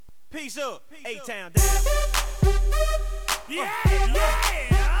Peace up, A-Town down. Yeah.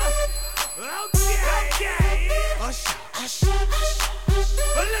 Okay. Usher.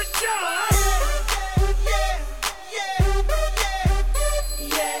 Let's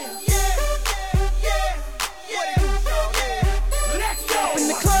go. Let's go. In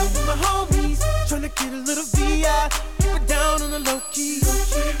the club with my homies, tryna get a little VI. Keep it down on the low key. You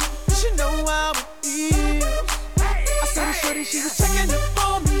should know how it feels. I saw the shorty, she was checking up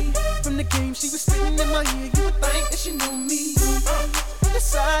on me. From the game, she was spitting in my ear. You would think that she knew me.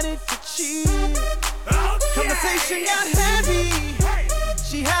 Decided to cheat. Conversation got heavy.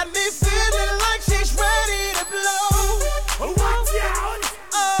 She had me feeling like she's ready to blow. Watch out.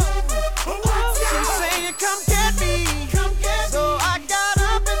 She's saying, come get me. So I got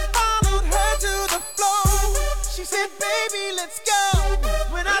up and followed her to the floor. She said, baby, let's go.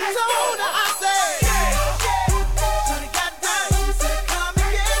 When I told her, I said, shorty got down and said, come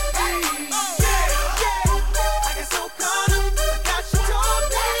and get me. I got so caught up, forgot she told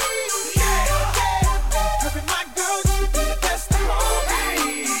me. Her and my girl used to be the best of me.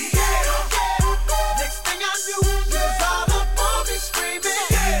 Next thing I knew, she was all up on me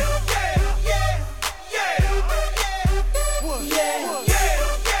screaming.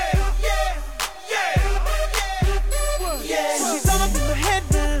 She's all up in my head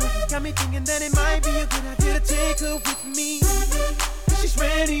now. Got me thinking that it might be a good idea to take her with me. She's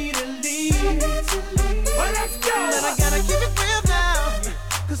ready to leave. Let's go. And I gotta keep it real now.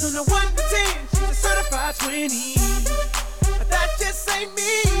 Cause on the 1 to 10, she's a certified 20. But that just ain't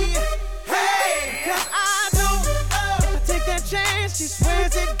me. Hey, cause I know if I take that chance, she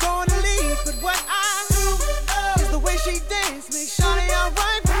swears it's gonna leave. But what I know is the way she dance makes Shawty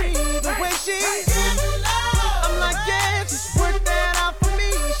alright with me. The way she I'm like, yeah, just work that out for me.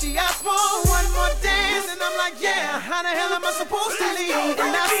 She asked for one more dance, and I'm like, yeah, how the hell am I supposed to leave?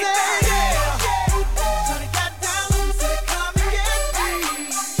 And I said, yeah. Shawty got down and said, come and get me.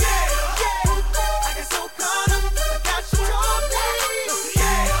 I got so caught up, forgot she told me.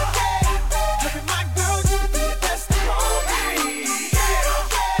 Her and my girl used to be the best of me.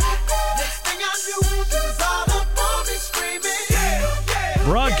 Next thing I knew, she was all up on me screaming.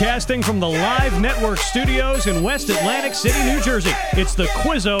 Broadcasting from the Live Network studios in West Atlantic City, New Jersey, it's the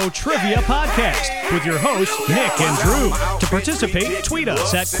Quizzo Trivia Podcast with your hosts, Nick and Drew. To participate, tweet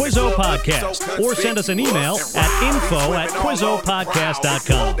us at Quizzo Podcast or send us an email at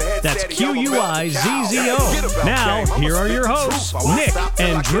info@QuizzoPodcast.com. That's QUIZZO. Now, here are your hosts, Nick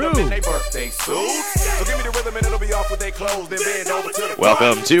and Drew.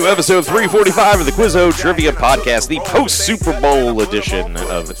 Welcome to episode 345 of the Quizzo Trivia Podcast, the post-Super Bowl edition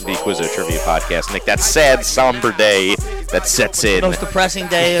of the Quizzo Trivia Podcast. Nick, that sad, somber day that sets in. Most depressing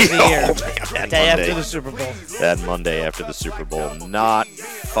day of the year. Oh my God, that Day Monday. after the Super Bowl. That Monday after the Super Bowl. Not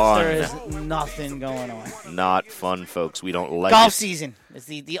fun. There is nothing going on. Not fun, folks. We don't like Golf it. season. It's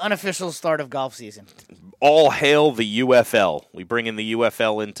the unofficial start of golf season. All hail the UFL. We bring in the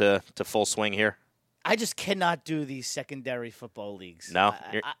UFL into full swing here. I just cannot do these secondary football leagues. No?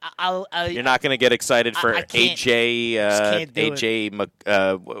 You're not going to get excited for I can't- can't do AJ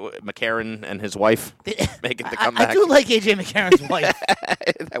McCarron and his wife making the comeback. I do like AJ McCarron's wife.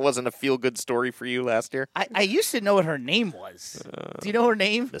 That wasn't a feel-good story for you last year? I used to know what her name was. Do you know her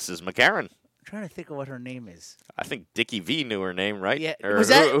name? Mrs. McCarron. I'm trying to think of what her name is. I think Dickie V knew her name, right? Yeah. Or Was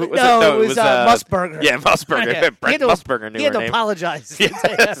that? who No, it was Musburger. Yeah, Musburger. Yeah. Brent Musburger knew He had her to name. apologize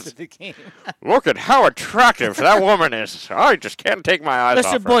after the game. Look at how attractive that woman is. I just can't take my eyes off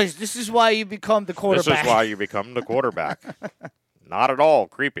Listen, her. boys, this is why you become the quarterback. This is why you become the quarterback. Not at all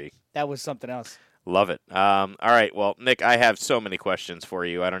creepy. That was something else. Love it. All right. Well, Nick, I have so many questions for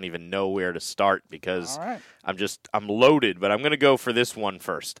you. I don't even know where to start because All right. I'm loaded, but I'm going to go for this one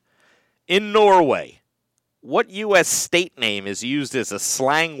first. In Norway, what U.S. state name is used as a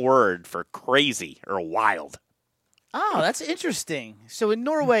slang word for crazy or wild? Oh, that's interesting. So in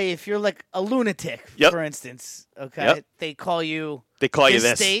Norway, if you're like a lunatic, Yep. for instance, okay, Yep. they call you They call you This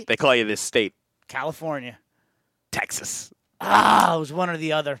this. state? They call you this state. California. Texas. Ah, it was one or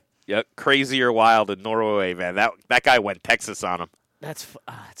the other. Yep. Crazy or wild in Norway, man. That guy went Texas on him. It's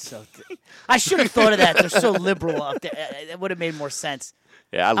so. I should have thought of that. They're so liberal up there. It would have made more sense.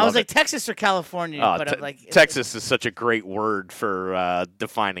 Yeah, I love I was it. like Texas or California, but I'm like Texas is such a great word for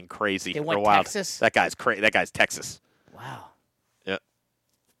defining crazy They or went wild. Texas? That guy's crazy. That guy's Texas. Wow. Yeah.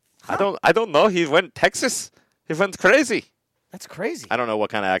 I don't know. He went Texas. He went crazy. That's crazy. I don't know what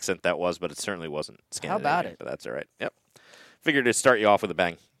kind of accent that was, but it certainly wasn't Scandinavian. about it? But that's all right. Yep. Figured to start you off with a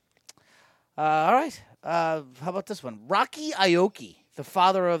bang. All right. How about this one? Rocky Aoki, the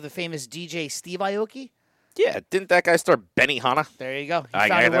father of the famous DJ Steve Aoki, Yeah, didn't that guy start Benihana? There you go. He I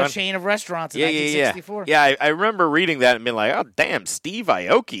founded got a one. chain of restaurants in Yeah. 1964. Yeah, I remember reading that and being like, oh, damn, Steve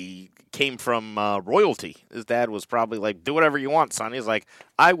Aoki came from royalty. His dad was probably like, do whatever you want, son. He's like,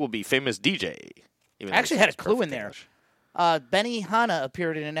 I will be famous DJ. Even I actually had a clue in perfect there. English. Benihana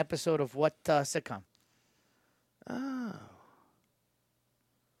appeared in an episode of what sitcom?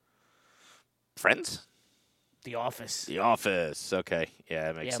 Friends? The Office. The Office. Okay.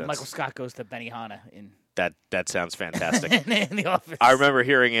 Yeah, that makes sense. Michael Scott goes to Benihana in That sounds fantastic. in The Office. I remember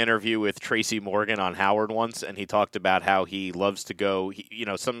hearing an interview with Tracy Morgan on Howard once, and he talked about how he loves to go.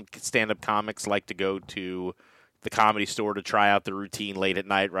 Some stand-up comics like to go to the Comedy Store to try out the routine late at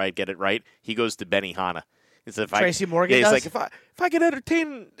night, right? Get it right. He goes to Benihana. He said, Tracy Morgan he's does? like, if I could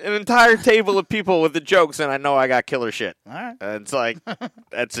entertain an entire table of people with the jokes, and I know I got killer shit. All right. And it's like,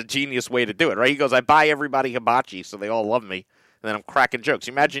 that's a genius way to do it, right? He goes, I buy everybody hibachi, so they all love me. And then I'm cracking jokes.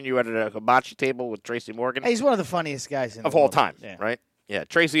 Imagine you at a hibachi table with Tracy Morgan. Hey, he's one of the funniest guys in Of the all world. time, Yeah. right? Yeah,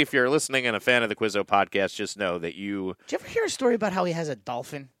 Tracy, if you're listening and a fan of the Quizzo podcast, just know that you... Did you ever hear a story about how he has a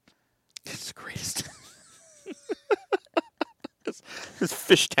dolphin? It's the greatest. His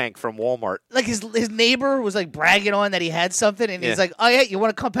fish tank from Walmart. Like his neighbor was like bragging on that he had something, and he's Yeah. like, "Oh yeah, you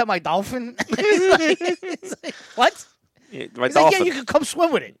want to come pet my dolphin?" He's like, what? Yeah, my He's dolphin. like, "Yeah, you can come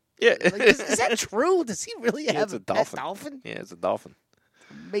swim with it." Yeah. Like, is that true? Does he really Yeah, have it's a a pet dolphin. dolphin? Yeah, it's a dolphin.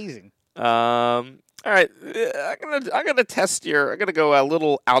 Amazing. All right, I'm gonna test I'm gonna go a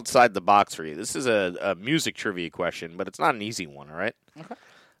little outside the box for you. This is a music trivia question, but it's not an easy one. All right.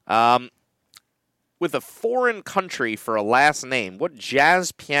 Okay. With a foreign country for a last name, what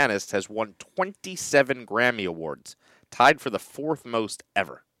jazz pianist has won 27 Grammy Awards, tied for the fourth most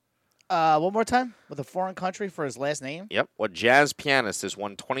ever? One more time with a foreign country for his last name. Yep. What jazz pianist has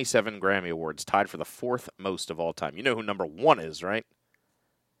won 27 Grammy Awards, tied for the fourth most of all time? You know who number one is, right?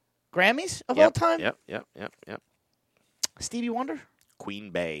 Grammys of Yep, all time. Yep. Stevie Wonder.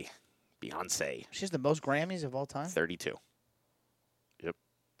 Queen Bey, Beyonce, She has the most Grammys of all time. 32.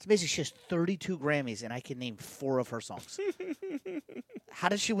 It's amazing. She has 32 Grammys, and I can name 4 of her songs. How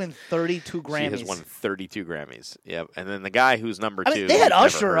did she win 32 Grammys? She has won 32 Grammys. Yep. And then the guy who's number I two. mean, they had you've never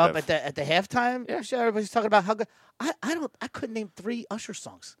Usher heard up of. at the halftime show. Everybody's talking about how good. I couldn't name 3 Usher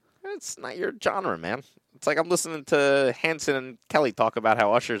songs. It's not your genre, man. It's like I'm listening to Hanson and Kelly talk about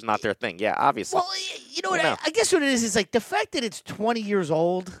how Usher's not their thing. Yeah, obviously. Well, you know what? No. I guess what it is like the fact that it's 20 years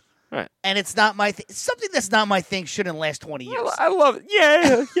old. Right. And it's not my thing. Something that's not my thing shouldn't last 20 years. I love it.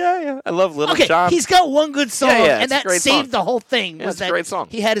 Yeah. I love Little Okay, John. he's got one good song, Yeah, and it's a that great saved song. the whole thing. Yeah, Was it's a that great song.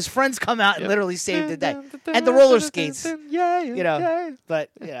 He had his friends come out and Yep. literally saved the day, and the roller skates. You know, but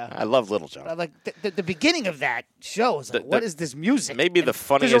I love Little John. like the beginning of that show was like, what is this music? Maybe the And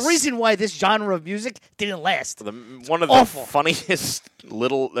funniest. There's a reason why this genre of music didn't last. One of the Awful. funniest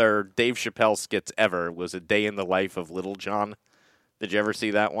Dave Chappelle skits ever was A Day in the Life of Little John. Did you ever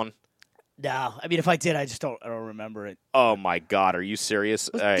see that one? No, I mean, if I did, I don't remember it. Oh my God, are you serious?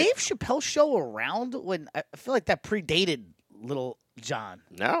 Was All right. Dave Chappelle's show around when I feel like that predated Little John?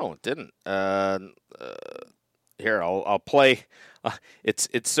 No, it didn't. Here, I'll play.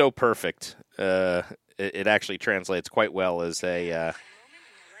 It's so perfect. It actually translates quite well as a.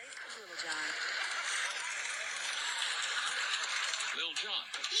 Little John.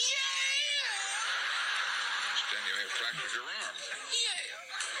 Understand you may have fractured your arm.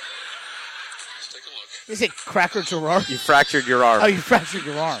 Let's take a look. Is it Cracker Gerard? You fractured your arm. Oh, you fractured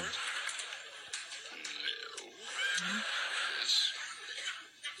your arm. No. This.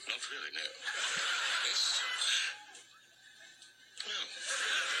 Not really, no. This. No.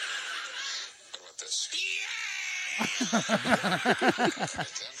 What about this? Do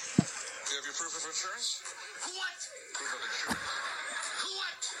you have your proof of insurance? What? Proof of insurance.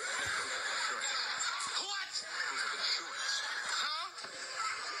 What? What? Proof of insurance. Huh?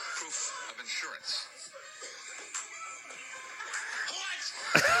 Proof of insurance.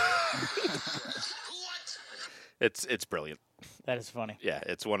 What? It's brilliant. That is funny. Yeah,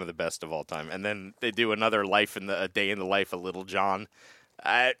 it's one of the best of all time. And then they do another A Day in the Life of Little John.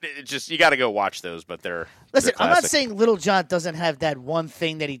 You got to go watch those, but they're Listen, they're I'm not classic. saying Little John doesn't have that one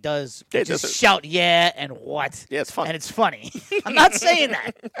thing that he does. Yeah, he Just does it. shout yeah and what. Yeah, it's fun. And it's funny. I'm not saying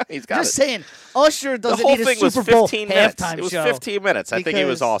that. He's got Just it. saying Usher The doesn't whole need a thing was Super Bowl 15 minutes. halftime It was show. 15 minutes. I think it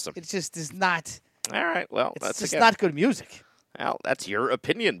was because awesome. It just is not. All right, well, It's that's just again. not good music. Well, that's your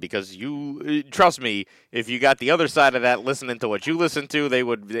opinion because you trust me. If you got the other side of that, listening to what you listen to, they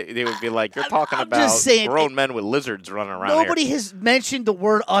would be like, "You're talking I'm about just saying, grown men with lizards running around Nobody here." has mentioned the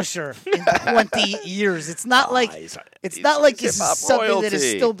word Usher in 20 years. It's not like he's it's hip-hop something that is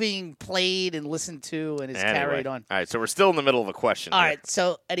royalty. still being played and listened to and is Anyway, carried on. All right, so we're still in the middle of a question. All here. right.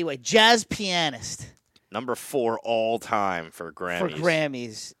 So anyway, jazz pianist. Number 4 all time for Grammys. For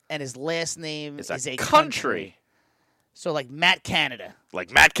Grammys, and his last name It's is a country. So like Matt Canada.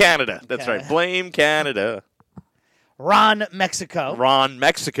 Like Matt Canada. That's Okay. right. Blame Canada. Ron Mexico. Ron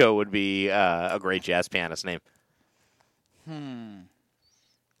Mexico would be a great jazz pianist name.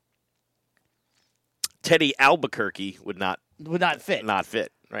 Teddy Albuquerque would not fit.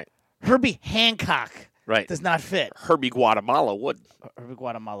 fit. Right. Herbie Hancock Right. does not fit. Herbie Guatemala would. Herbie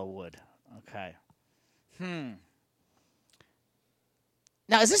Guatemala would. Okay.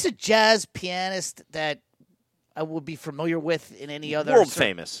 Now, is this a jazz pianist that I would be familiar with in any other World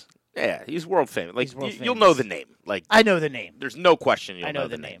famous. Yeah, he's world famous. Like He's world you'll famous. know the name. Like I know the name. there's no question you'll I know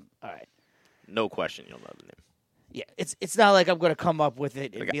the the name. All right. No question you'll know the name. Yeah, it's not like I'm going to come up with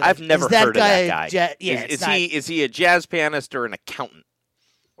it. And Like, be I've like, never is that heard of that guy guy. yeah, is he a jazz pianist or an accountant?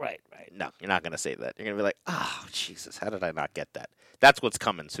 right. No, you're not going to say that. You're going to be like, oh, Jesus, how did I not get that? That's what's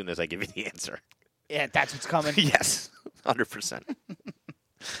coming as soon as I give you the answer. Yeah, that's what's coming. Yes, 100%.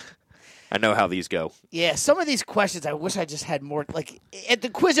 I know how these go. Yeah, some of these questions, I wish I just had more. Like at the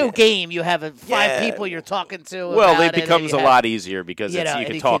Quizzo game, you have five people you're talking to. Well, about it becomes a lot easier because you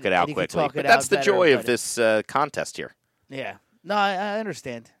can talk it out quickly. But that's the joy of this contest here. Yeah. No, I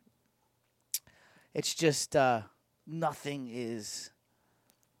understand. It's just nothing is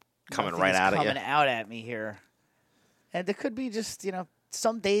Coming nothing right is out at you. coming out at me here. And it could be just,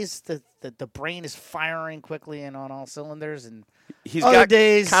 some days the brain is firing quickly and on all cylinders, and He's other got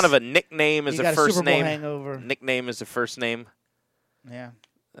days, kind of a nickname as you a got first Super Bowl name. hangover. Nickname as a first name. Yeah.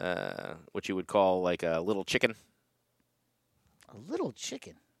 What you would call like a little chicken. A little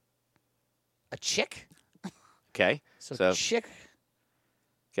chicken. A chick? Okay. So chick.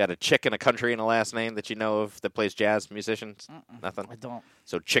 Got a chick in a country and a last name that you know of that plays jazz musicians? Nothing? I don't.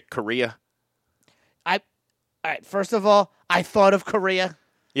 So Chick Corea? All right, first of all, I thought of Korea.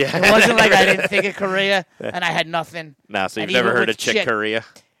 Yeah. It wasn't like I didn't think of Korea, and I had nothing. No, so you've And never even heard with of Chick Corea?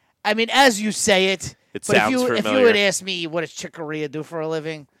 I mean, as you say it, It but sounds if you familiar. would ask me what does Chick Corea do for a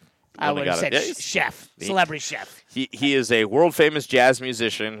living, I Only would have got said it. Yeah, he's- chef, celebrity chef. He is a world-famous jazz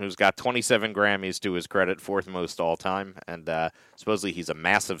musician who's got 27 Grammys to his credit, fourth most all time, and supposedly he's a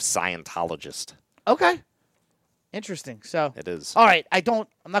massive Scientologist. Okay, interesting. So It is. all right. I'm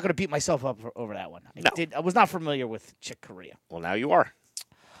not going to beat myself up over that one. No. I was not familiar with Chick Corea. Well, now you are.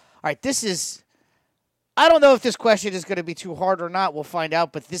 All right, this is. I don't know if this question is going to be too hard or not. We'll find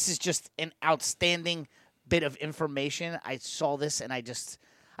out. But this is just an outstanding bit of information. I saw this and I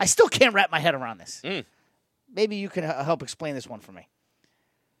still can't wrap my head around this. Maybe you can help explain this one for me.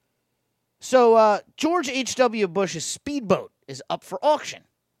 So George H.W. Bush's speedboat is up for auction.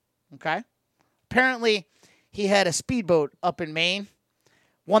 Okay, apparently he had a speedboat up in Maine,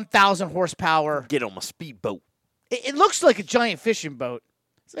 1,000 horsepower. Get on my speedboat. It looks like a giant fishing boat.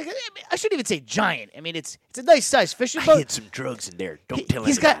 It's like, I shouldn't even say giant. I mean, it's a nice size fishing boat. some drugs in there. Don't tell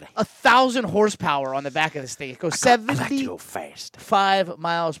He's got 1,000 horsepower on the back of this thing. It goes I like to go 75 fast.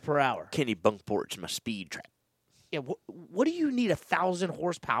 miles per hour. Kenny Bunkport's my speed trap. Yeah, what do you need 1,000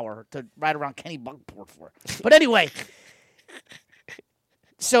 horsepower to ride around Kenny Bunkport for? But anyway,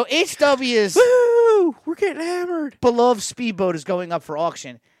 so HW's Woo! We're getting hammered. beloved speedboat is going up for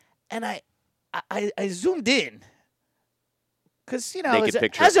auction, and I zoomed in. Because, Naked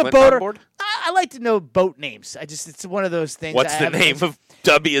picture as of a Clint on boater, board? I like to know boat names. It's one of those things. What's I the haven't- name of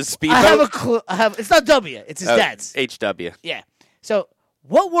W's speedboat? I have a clue. It's not W. It's his dad's. HW. Yeah. So,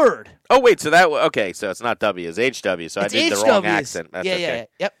 what word? Oh, wait, so okay, so it's not W, it's HW, so It's I did the wrong HW's. accent. That's yeah, okay. yeah.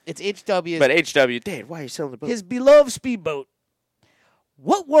 Yep. It's HW's. But HW, Dad, why are you selling the boat? His beloved speedboat.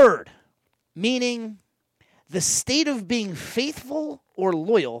 What word, meaning the state of being faithful or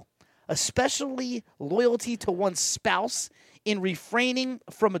loyal, especially loyalty to one's spouse, in refraining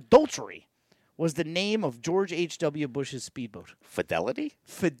from adultery, was the name of George H.W. Bush's speedboat? Fidelity?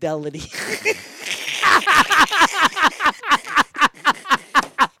 Fidelity.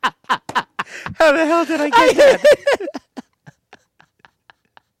 How the hell did I get that?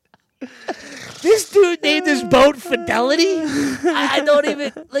 This dude named his boat Fidelity? I don't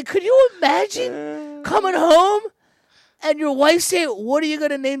even... could you imagine coming home and your wife saying, what are you going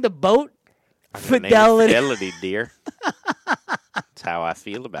to name the boat? Fidelity. Fidelity, dear. That's how I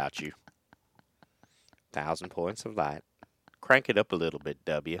feel about you. 1,000 points of light. Crank it up a little bit,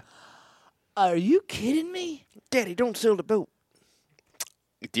 W. Are you kidding me? Daddy, don't sell the boat.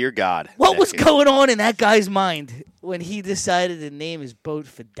 Dear God. What was Nick, going on in that guy's mind when he decided to name his boat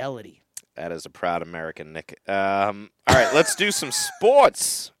Fidelity? That is a proud American, Nick. All right, let's do some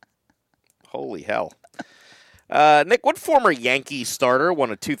sports. Holy hell. Nick, what former Yankee starter won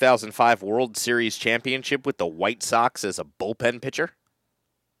a 2005 World Series championship with the White Sox as a bullpen pitcher?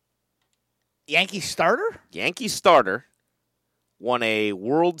 Yankee starter Yankee starter, won a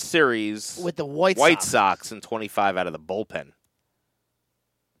World Series with the White Sox in 25 out of the bullpen.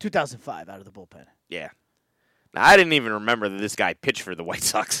 2005 out of the bullpen. Yeah. Now, I didn't even remember that this guy pitched for the White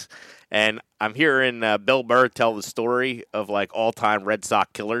Sox. And I'm hearing Bill Burr tell the story of, like, all-time Red Sox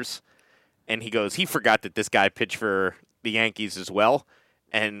killers. And he goes, he forgot that this guy pitched for the Yankees as well.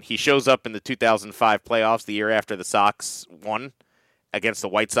 And he shows up in the 2005 playoffs, the year after the Sox won against the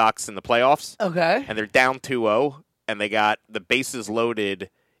White Sox in the playoffs. Okay. And they're down 2-0, and they got the bases loaded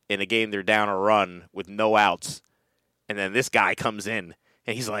in a game they're down a run with no outs. And then this guy comes in,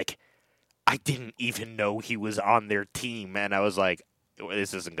 and he's like, I didn't even know he was on their team. And I was like,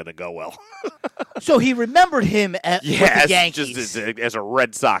 this isn't going to go well. So he remembered him with the Yankees. Just as a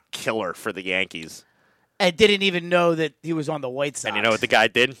Red Sox killer for the Yankees. And didn't even know that he was on the White Sox. And you know what the guy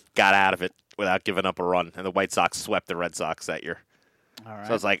did? Got out of it without giving up a run. And the White Sox swept the Red Sox that year. All right.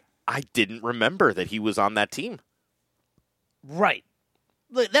 So I was like, I didn't remember that he was on that team. Right.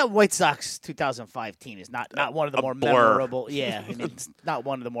 Look, that White Sox 2005 team is not one of the more memorable. Yeah, I mean, it's not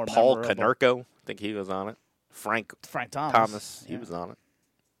one of the more Paul memorable. Konerko, I think he was on it. Frank Thomas. he was on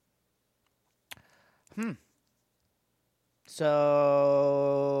it.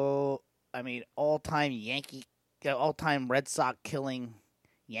 So, I mean, all-time Red Sox killing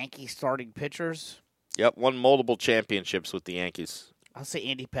Yankee starting pitchers. Yep, won multiple championships with the Yankees. I'll say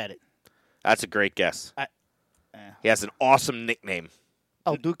Andy Pettitte. That's a great guess. He has an awesome nickname.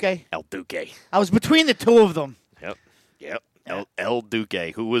 El Duque. El Duque. I was between the two of them. Yep. El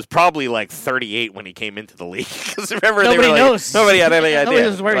Duque, who was probably like 38 when he came into the league. Because remember, Nobody they were like, knows. Nobody had any idea. Nobody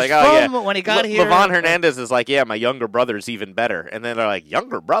knows where he's from when he got here. Levon Hernandez is like, yeah, my younger brother's even better. And then they're like,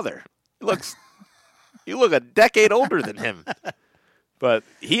 younger brother? You look a decade older than him. But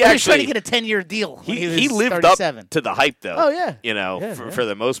he was trying to get a 10-year deal. He lived 37. up to the hype, though. Oh, yeah. You know, Yeah, for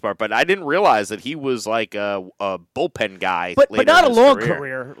the most part. But I didn't realize that he was like a bullpen guy. But later not a in his long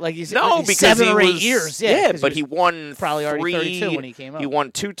career. Like you said, No, like because 7 he or 8 was, years. Yeah, but he won probably already 3, 32 when he came up. He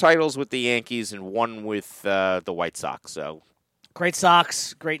won 2 titles with the Yankees and 1 with the White Sox. So great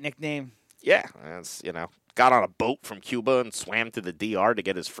Sox, great nickname. yeah, that's, got on a boat from Cuba and swam to the DR to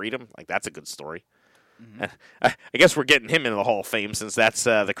get his freedom. Like, that's a good story. Mm-hmm. I guess we're getting him into the Hall of Fame since that's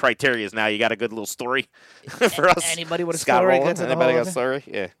the criteria is now you got a good little story for us. Anybody with a Scott story Rowland, gets in the anybody Hall got a of story?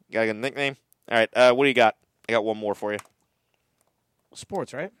 Yeah, you got a good nickname. All right, what do you got? I got one more for you.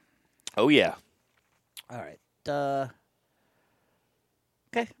 Sports, right? Oh yeah. All right.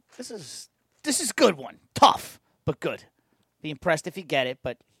 Okay, this is a good one. Tough, but good. Be impressed if you get it,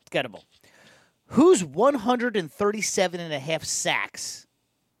 but it's gettable. Whose 137.5 sacks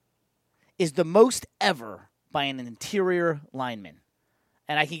is the most ever by an interior lineman?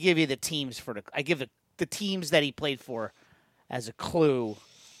 And I can give you the teams I give the teams that he played for as a clue.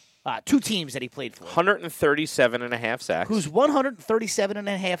 2 teams that he played for. 137.5 sacks. Whose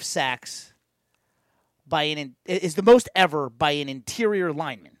 137.5 sacks is the most ever by an interior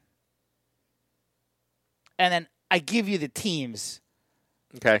lineman? And then I give you the teams.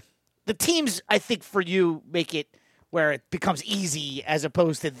 Okay. The teams, I think, for you make it where it becomes easy as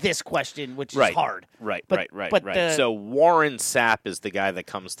opposed to this question, which is hard. Right. But so Warren Sapp is the guy that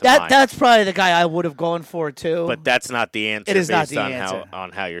comes to mind. That's probably the guy I would have gone for, too. But that's not the answer. It is not based the on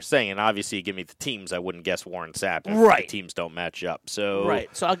answer. how you're saying. And obviously, you give me the teams, I wouldn't guess Warren Sapp if Right. the teams don't match up. So Right.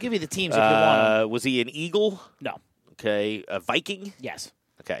 So I'll give you the teams if you want them. Was he an Eagle? No. Okay. A Viking? Yes.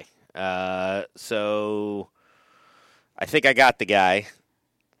 Okay. So I think I got the guy.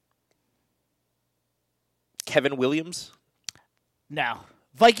 Kevin Williams? No.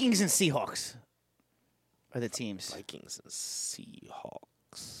 Vikings and Seahawks are the teams. Vikings and Seahawks.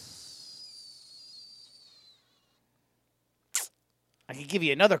 I can give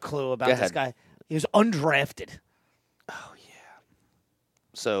you another clue about Go this ahead. guy. He was undrafted. Oh, yeah.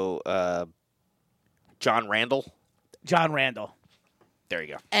 So, John Randall? John Randall. There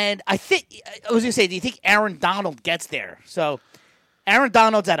you go. And I was going to say, do you think Aaron Donald gets there? So Aaron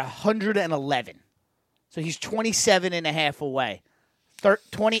Donald's at 111. So he's 27.5 away.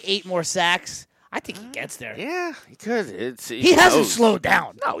 28 more sacks. I think he gets there. Yeah, he could. He hasn't slowed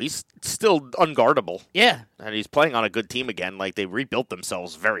down. No, he's still unguardable. Yeah. And he's playing on a good team again. Like, they rebuilt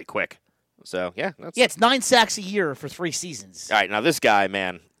themselves very quick. So, yeah. It's 9 sacks a year for 3 seasons. All right, now this guy,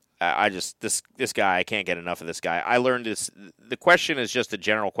 man, this guy, I can't get enough of this guy. I learned this. The question is just a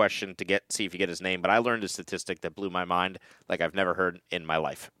general question to see if you get his name, but I learned a statistic that blew my mind like I've never heard in my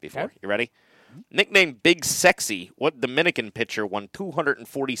life before. Okay. You ready? Nicknamed Big Sexy, what Dominican pitcher won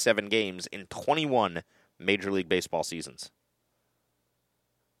 247 games in 21 Major League Baseball seasons?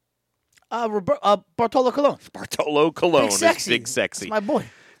 Bartolo Colon. Bartolo Colon Big Sexy. is Big Sexy. That's my boy.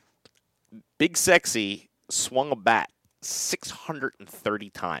 Big Sexy swung a bat 630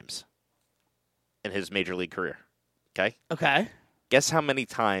 times in his major league career. Okay? Okay. Guess how many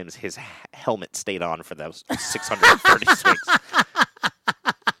times his helmet stayed on for those 630 swings?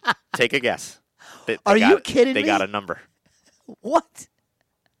 Take a guess. Are you kidding me? They got a number. What?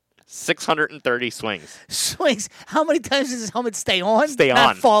 630 swings. Swings. How many times does his helmet stay on? Stay on.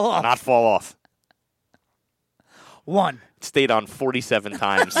 Not fall off. Not fall off. 1. Stayed on 47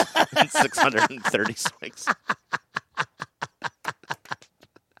 times in 630 swings.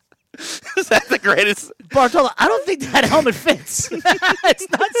 Is that the greatest? Bartolo, I don't think that helmet fits.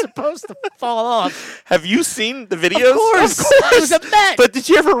 It's not supposed to fall off. Have you seen the videos? Of course. It was a bet. But did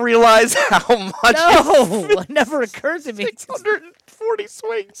you ever realize how much? No, it never occurred to me. 640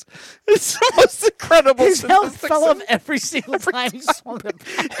 swings. It's the most incredible. His helmet fell off every single time he swung the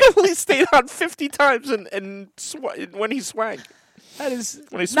bat. He only stayed on 50 times when he swung. That is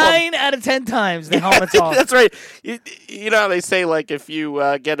when he swung. 9 out of 10 times the helmet's off. That's right. You know how they say, like, if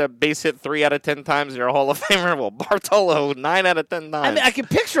you get a base hit 3 out of 10 times, you're a Hall of Famer. Well, Bartolo, 9 out of 10 times. I mean, I can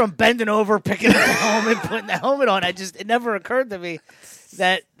picture him bending over, picking up the helmet, putting the helmet on. It never occurred to me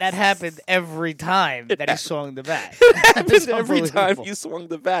that happened every time that he swung the bat. It happened every time he swung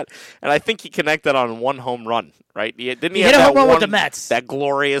the bat. And I think he connected on one home run, right? Didn't he hit have a home that run with one, the Mets. That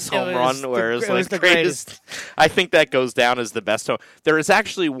glorious home run where it was the greatest. I think that goes down as the best home. There is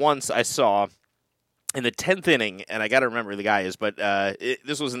actually once I saw in the 10th inning, and I got to remember who the guy is, but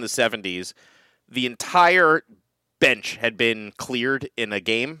this was in the 70s. The entire bench had been cleared in a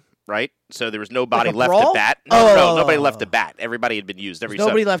game. Right? So there was nobody like left brawl? to bat. No, nobody left to bat. Everybody had been used.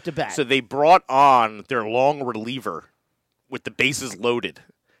 Nobody left to bat. So they brought on their long reliever with the bases loaded,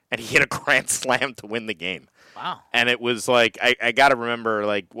 and he hit a grand slam to win the game. Wow. And it was like, I got to remember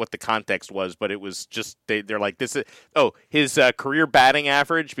like what the context was, but it was just, they're like, this is, his career batting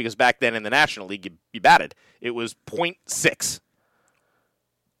average, because back then in the National League, you batted, it was .6.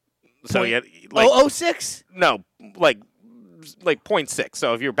 So you had, like, 006? No, like 0.6.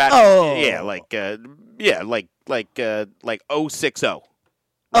 So if you're batting, like 060.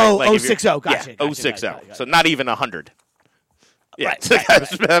 Oh, like 060. Gotcha. Yeah, 060. So not even 100. Yeah,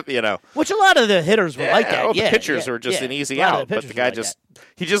 right. Which a lot of the hitters were like that. Well, the pitchers were just an easy out, but the guy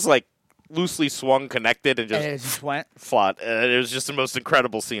he just like loosely swung, connected, and it just went flat. It was just the most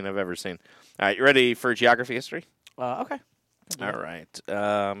incredible scene I've ever seen. All right, you ready for geography history? Okay. All right.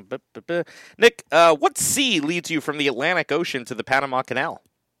 Nick, what sea leads you from the Atlantic Ocean to the Panama Canal?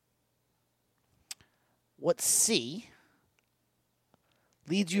 What sea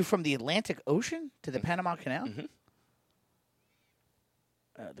leads you from the Atlantic Ocean to the Panama Canal? Mm-hmm.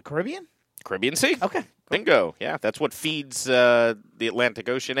 The Caribbean? Caribbean Sea. Okay. Bingo. Yeah, that's what feeds the Atlantic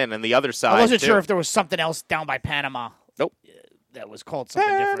Ocean in, and the other side. I wasn't sure if there was something else down by Panama. Nope. That was called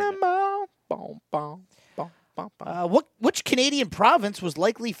something different. Which Canadian province was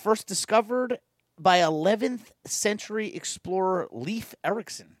likely first discovered by 11th century explorer Leif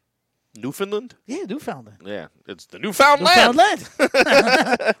Erikson? Newfoundland? Yeah, Newfoundland. Yeah, it's the Newfoundland.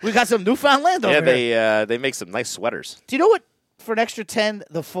 We got some Newfoundland over here. Yeah, they make some nice sweaters. Do you know what, for an extra 10,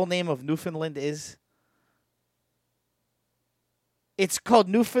 the full name of Newfoundland is? It's called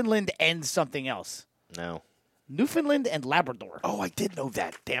Newfoundland and something else. No. Newfoundland and Labrador. Oh, I did know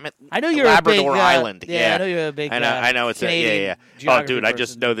that. Damn it! I know you're Labrador a big, Island. Yeah, I know you're a big. I know it's Canadian Oh, dude, I person.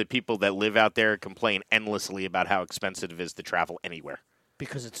 just know that people that live out there complain endlessly about how expensive it is to travel anywhere.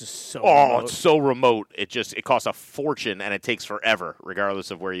 Because it's just so. remote. It's so remote. It costs a fortune and it takes forever,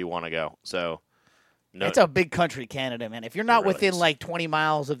 regardless of where you want to go. So, no, it's a big country, Canada, man. If you're not really within is. like 20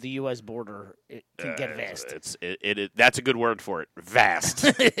 miles of the U.S. border, it can get vast. That's a good word for it.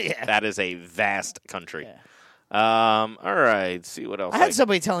 Vast. Yeah. That is a vast country. Yeah. All right. See what else. I had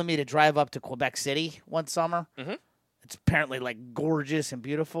somebody telling me to drive up to Quebec City one summer. Mm-hmm. It's apparently like gorgeous and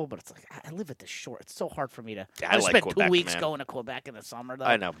beautiful, but it's like I live at the shore. It's so hard for me to. I like spent Quebec, 2 weeks man. going to Quebec in the summer, though.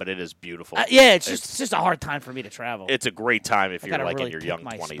 I know, but it is beautiful. Yeah, it's just a hard time for me to travel. It's a great time if you're gotta like really in your pick young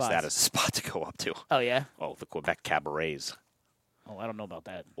my 20s. spots. That is a spot to go up to. Oh yeah. Oh, the Quebec cabarets. Oh, I don't know about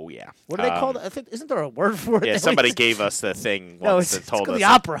that. Oh yeah. What do they call it? I think isn't there a word for it? Yeah, that somebody we- gave us the thing No, once it's that told called us the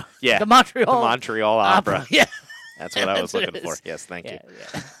opera. Yeah, the Montreal Opera. Yeah. That's what I was That's what looking it for. is. Yes, thank you.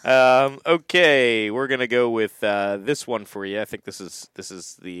 Yeah. Okay, we're gonna go with this one for you. I think this is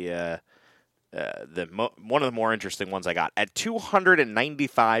the one of the more interesting ones I got. At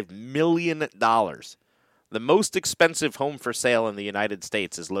 $295 million, the most expensive home for sale in the United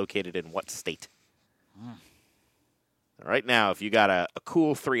States is located in what state? Right now, if you got a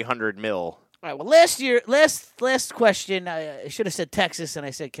cool 300 mil. All right. Well, last question. I should have said Texas, and I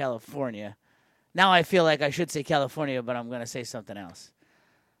said California. Now I feel like I should say California, but I'm going to say something else.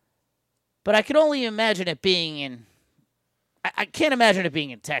 But I could only imagine it being in. I can't imagine it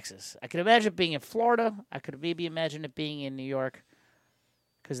being in Texas. I could imagine it being in Florida. I could maybe imagine it being in New York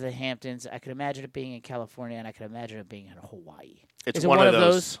because of the Hamptons. I could imagine it being in California, and I could imagine it being in Hawaii. It's Is it one of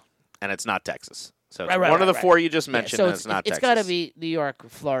those, and it's not Texas. So it's one of the four you just mentioned, so and it's not It's Texas. got to be New York,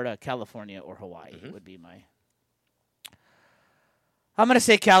 Florida, California, or Hawaii would be my. I'm going to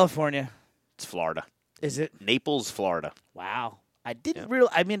say California. It's Florida. Is it? Naples, Florida. Wow. I didn't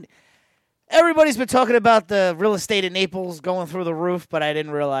I mean, everybody's been talking about the real estate in Naples going through the roof, but I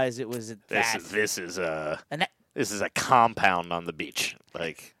didn't realize it was that. This is a And compound on the beach.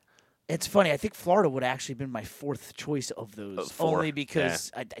 Like, it's funny. I think Florida would have actually been my fourth choice of those, four. only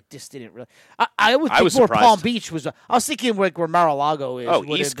because I just didn't really. I would think I was more surprised. Palm Beach was. I was thinking like where Mar-a-Lago is. oh,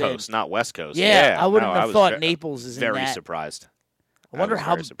 would East have been. Coast, not West Coast. Yeah, I wouldn't No, have was thought Naples is in very that. surprised. I wonder was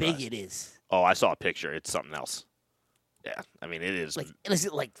how very big surprised. it is. Oh, I saw a picture. It's something else. Yeah, I mean it is. Like, is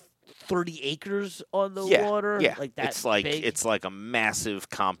it like 30 acres on the yeah, water? yeah. Like that it's big? like a massive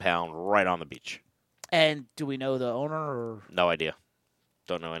compound right on the beach. And do we know the owner? Or? No idea.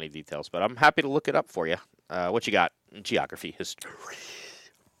 Don't know any details, but I'm happy to look it up for you. What you got? Geography, history.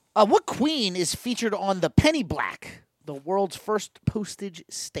 What queen is featured on the penny black, the world's first postage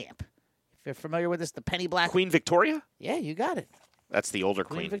stamp? If you're familiar with this, the penny black. Queen Victoria? Yeah, you got it. That's the older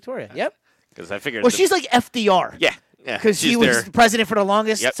Queen queen. Victoria. Yep. Because I figured. Well, she's like FDR. Yeah. Because she's he was there. the president for the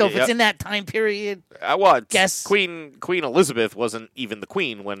longest. Yep, so if yep. it's in that time period, guess Queen Elizabeth wasn't even the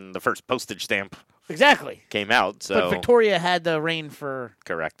queen when the first postage stamp exactly. came out. So But Victoria had the reign for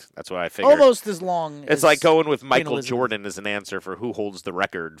correct. That's what I figured. almost as long. It's as like going with Queen Michael Elizabeth. Jordan as an answer for who holds the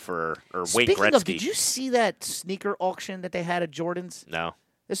record for or Wayne Speaking Gretzky. of, did you see that sneaker auction that they had at Jordan's? No.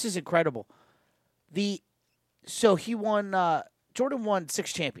 This is incredible. So he won. Jordan won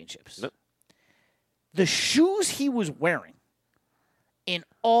 6 championships. Nope. The shoes he was wearing in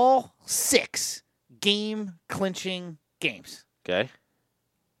all 6 game-clinching games Okay.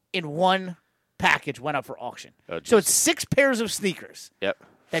 in one package went up for auction. Oh, So geez. it's 6 pairs of sneakers Yep.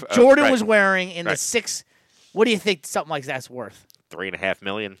 that Jordan right. was wearing in the Right. 6. What do you think something like that's worth? $3.5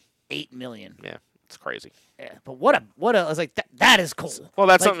 million. $8 million. Yeah, it's crazy. Yeah, but what a I was like that is cool. Well,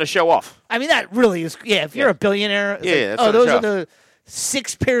 that's Like, something to show off. I mean, that really is. Yeah, if you're Yeah. a billionaire, it's Yeah, like, that's oh, what those it's are off. the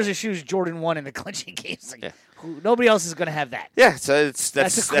 6 pairs of shoes Jordan won in the clinching games. Like, Yeah. nobody else is going to have that. Yeah, so That's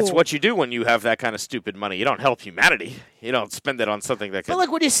that's a cool- what you do when you have that kind of stupid money. You don't help humanity. You don't spend it on something that But could.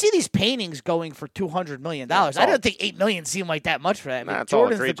 like when you see these paintings going for $200 million, it's I all- don't think $8 million seemed like that much for that. I mean, Nah, it's all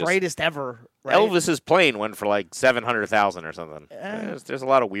Jordan's the outrageous. greatest ever. Right? Elvis's plane went for like 700,000 or something. There's a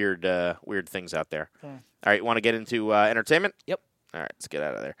lot of weird things out there. All right, want to get into entertainment? Yep. All right, let's get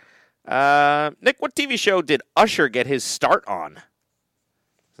out of there. Nick, what TV show did Usher get his start on?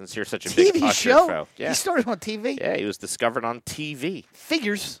 Since you're such a big TV Usher show. fan. Yeah. He started on TV. Yeah, he was discovered on TV.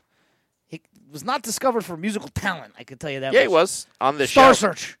 Figures. He was not discovered for musical talent. I can tell you that. Yeah, much. he was on the Star show.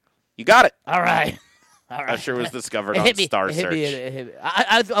 Search. You got it. All right. All right. Usher was discovered It on hit me. Star It hit Search. me. It hit me.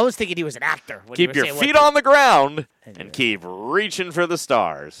 I was thinking he was an actor. when you Keep were your saying what feet the- on the ground and keep reaching for the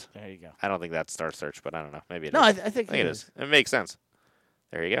stars. There you go. I don't think that's Star Search, but I don't know. Maybe it No, is. I think it is. It makes sense.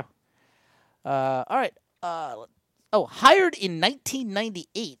 There you go. All right. Hired in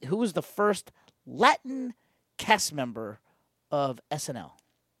 1998. Who was the first Latin cast member of SNL?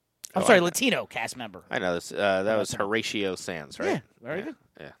 I'm Oh, sorry, I know. Latino cast member. I know this. That was Horatio Sands, right? Yeah, very good.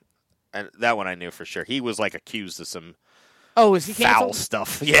 Yeah. And that one I knew for sure. He was like accused of some Oh, is he foul canceled?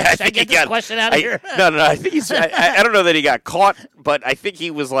 stuff. Yeah, I Should I think get he this got question out of here? No. I think he's. I don't know that he got caught, but I think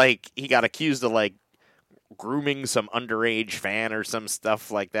he was like he got accused of like grooming some underage fan or some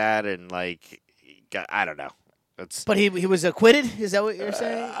stuff like that, and like I don't know. That's. But he was acquitted. Is that what you're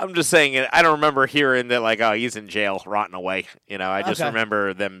saying? I'm just saying. I don't remember hearing that like, oh, he's in jail, rotting away. You know, I just Okay.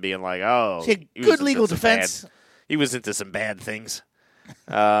 remember them being like, oh, See, he was good into legal some defense. he was into some bad things.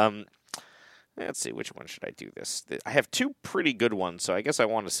 Let's see, which one should I do this? I have 2 pretty good ones, so I guess I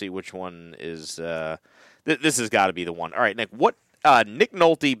want to see which one is. This has got to be the one. All right, Nick. What Nick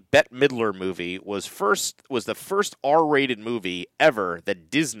Nolte Bette Midler movie was the first R-rated movie ever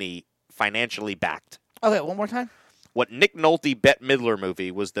that Disney financially backed? Okay, one more time. What Nick Nolte Bette Midler movie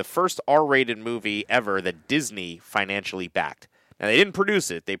was the first R-rated movie ever that Disney financially backed? Now they didn't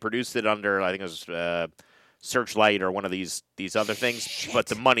produce it; they produced it under I think it was Searchlight or one of these other things. Shit. But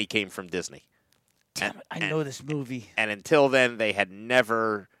the money came from Disney. Damn it, I know this movie. And until then, they had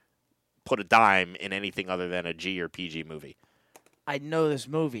never put a dime in anything other than a G or PG movie. I know this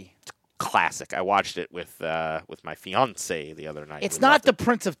movie. Classic. I watched it with my fiance the other night. It's We not loved The it.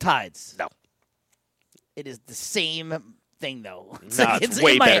 Prince of Tides. No. It is the same thing, though. No, it's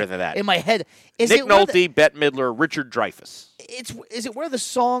way better than that. In my head, Nick Nolte, Bette Midler, Richard Dreyfuss. Is it where the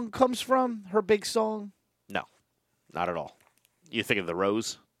song comes from? Her big song? No, not at all. You think of The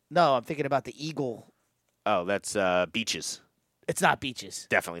Rose? No, I'm thinking about the Eagle. Oh, that's Beaches. It's not Beaches.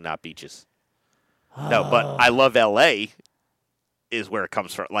 Definitely not Beaches. No, but I Love L.A. is where it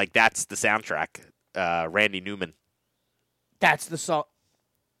comes from. Like, that's the soundtrack. Randy Newman. That's the song.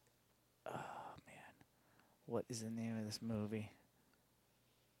 Oh, man. What is the name of this movie?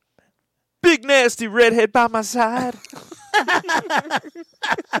 Big nasty redhead by my side.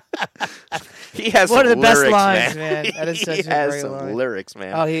 He has one some of the best lyrics, lines, man. That is such he a has great some line. lyrics,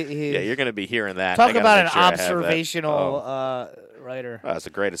 man. Oh, he yeah, you're going to be hearing that. talk I gotta about an make sure I have that. observational writer. Oh, it's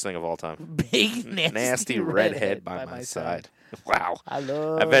the greatest thing of all time. Big nasty redhead by my side. Wow. I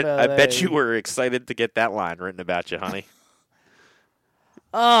love. I bet LA. you were excited to get that line written about you, honey.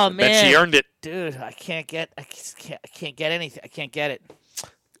 Oh I man, bet she earned it. dude. I can't get anything. I can't get it.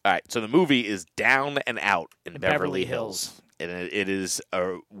 All right, so the movie is Down and Out in Beverly Hills. And it is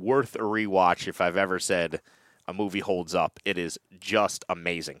worth a rewatch if I've ever said a movie holds up. It is just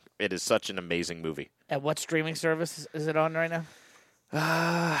amazing. It is such an amazing movie. At what streaming service is it on right now?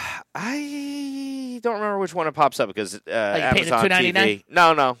 I don't remember which one it pops up because paid the Amazon $2.99? TV.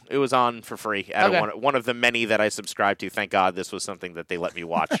 No, it was on for free. I don't Okay. want one of the many that I subscribe to. Thank God this was something that they let me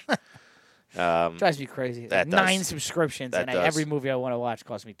watch. Drives me crazy. that does. 9 subscriptions, That and does. every movie I want to watch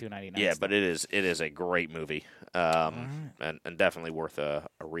costs me $2.99. Yeah, but it is a great movie, and definitely worth a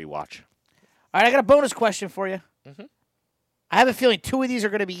rewatch. All right, I got a bonus question for you. Mm-hmm. I have a feeling 2 of these are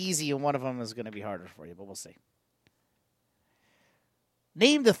going to be easy, and one of them is going to be harder for you, but we'll see.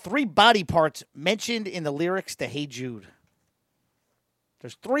 Name the 3 body parts mentioned in the lyrics to Hey Jude.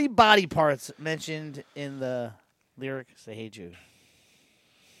 There's 3 body parts mentioned in the lyrics to Hey Jude.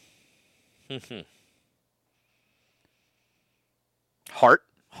 Heart.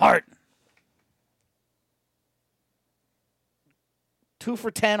 2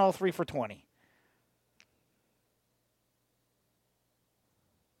 for 10, all 3 for 20.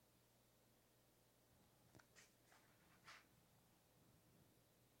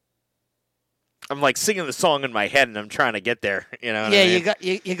 I'm like singing the song in my head, and I'm trying to get there. You know? What Yeah, I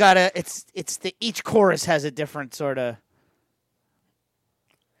mean? you gotta. It's the each chorus has a different sort of.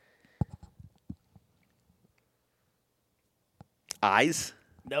 Eyes.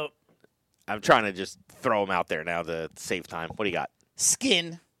 Nope. I'm trying to just throw them out there now to save time. What do you got?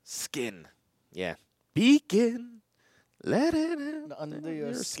 Skin. Skin. Yeah. Beacon. Let it in. Under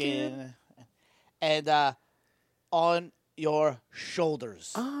your skin. And on your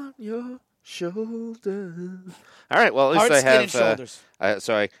shoulders. On your shoulders. All right. Well, at Heart, least I skin, have. and shoulders.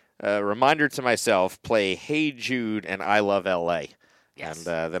 So reminder to myself: play "Hey Jude" and "I Love L.A." Yes.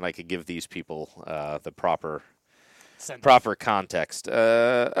 And then I could give these people the proper Sentence. context.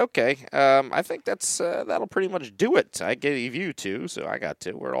 Okay. I think that'll pretty much do it. I gave you 2, so I got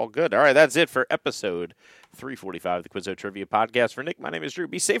 2. We're all good. All right, that's it for episode 345 of the Quizzo Trivia Podcast. For Nick, my name is Drew.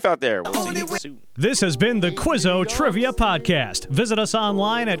 Be safe out there. We'll see you soon. This has been the Quizzo Trivia Podcast. Visit us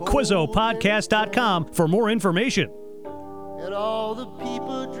online at QuizzoPodcast.com for more information. And all the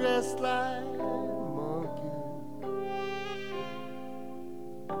people dressed like monkeys.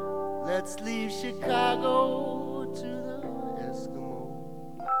 Let's leave Chicago to the Eskimo.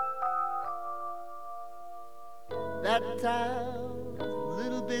 That town's a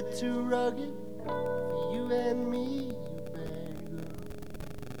little bit too rugged for you and me, you bad girl.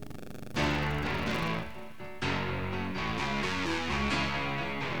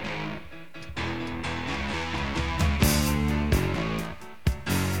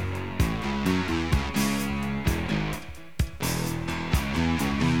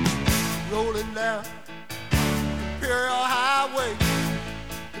 Rolling down Imperial Highway,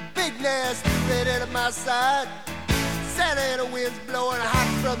 the big nasty redhead at my side. Santa Ana winds blowing hot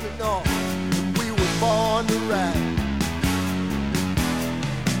from the north. We were born to ride.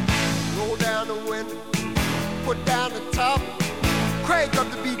 Roll down the window, put down the top, crank up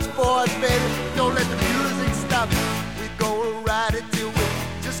the Beach Boys, baby. Don't let the music stop. We gonna ride it till we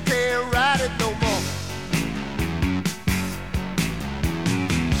just can't ride it no more.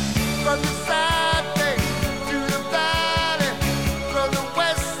 From the side bay to the valley, from the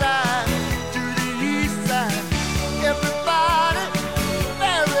west side to the east side, everybody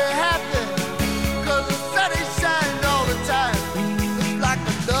very happy, 'cause the sun is shining all the time. It's like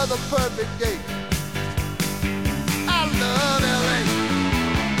another perfect day. I love LA.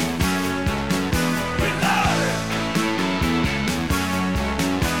 We love it.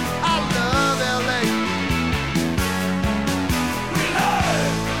 I love LA. We love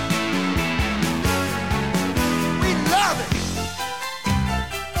it. We love it.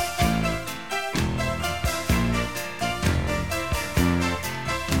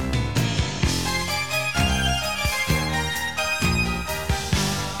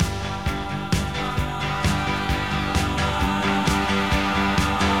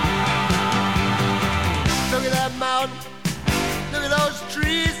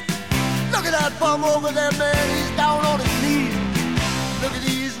 bum over there, man.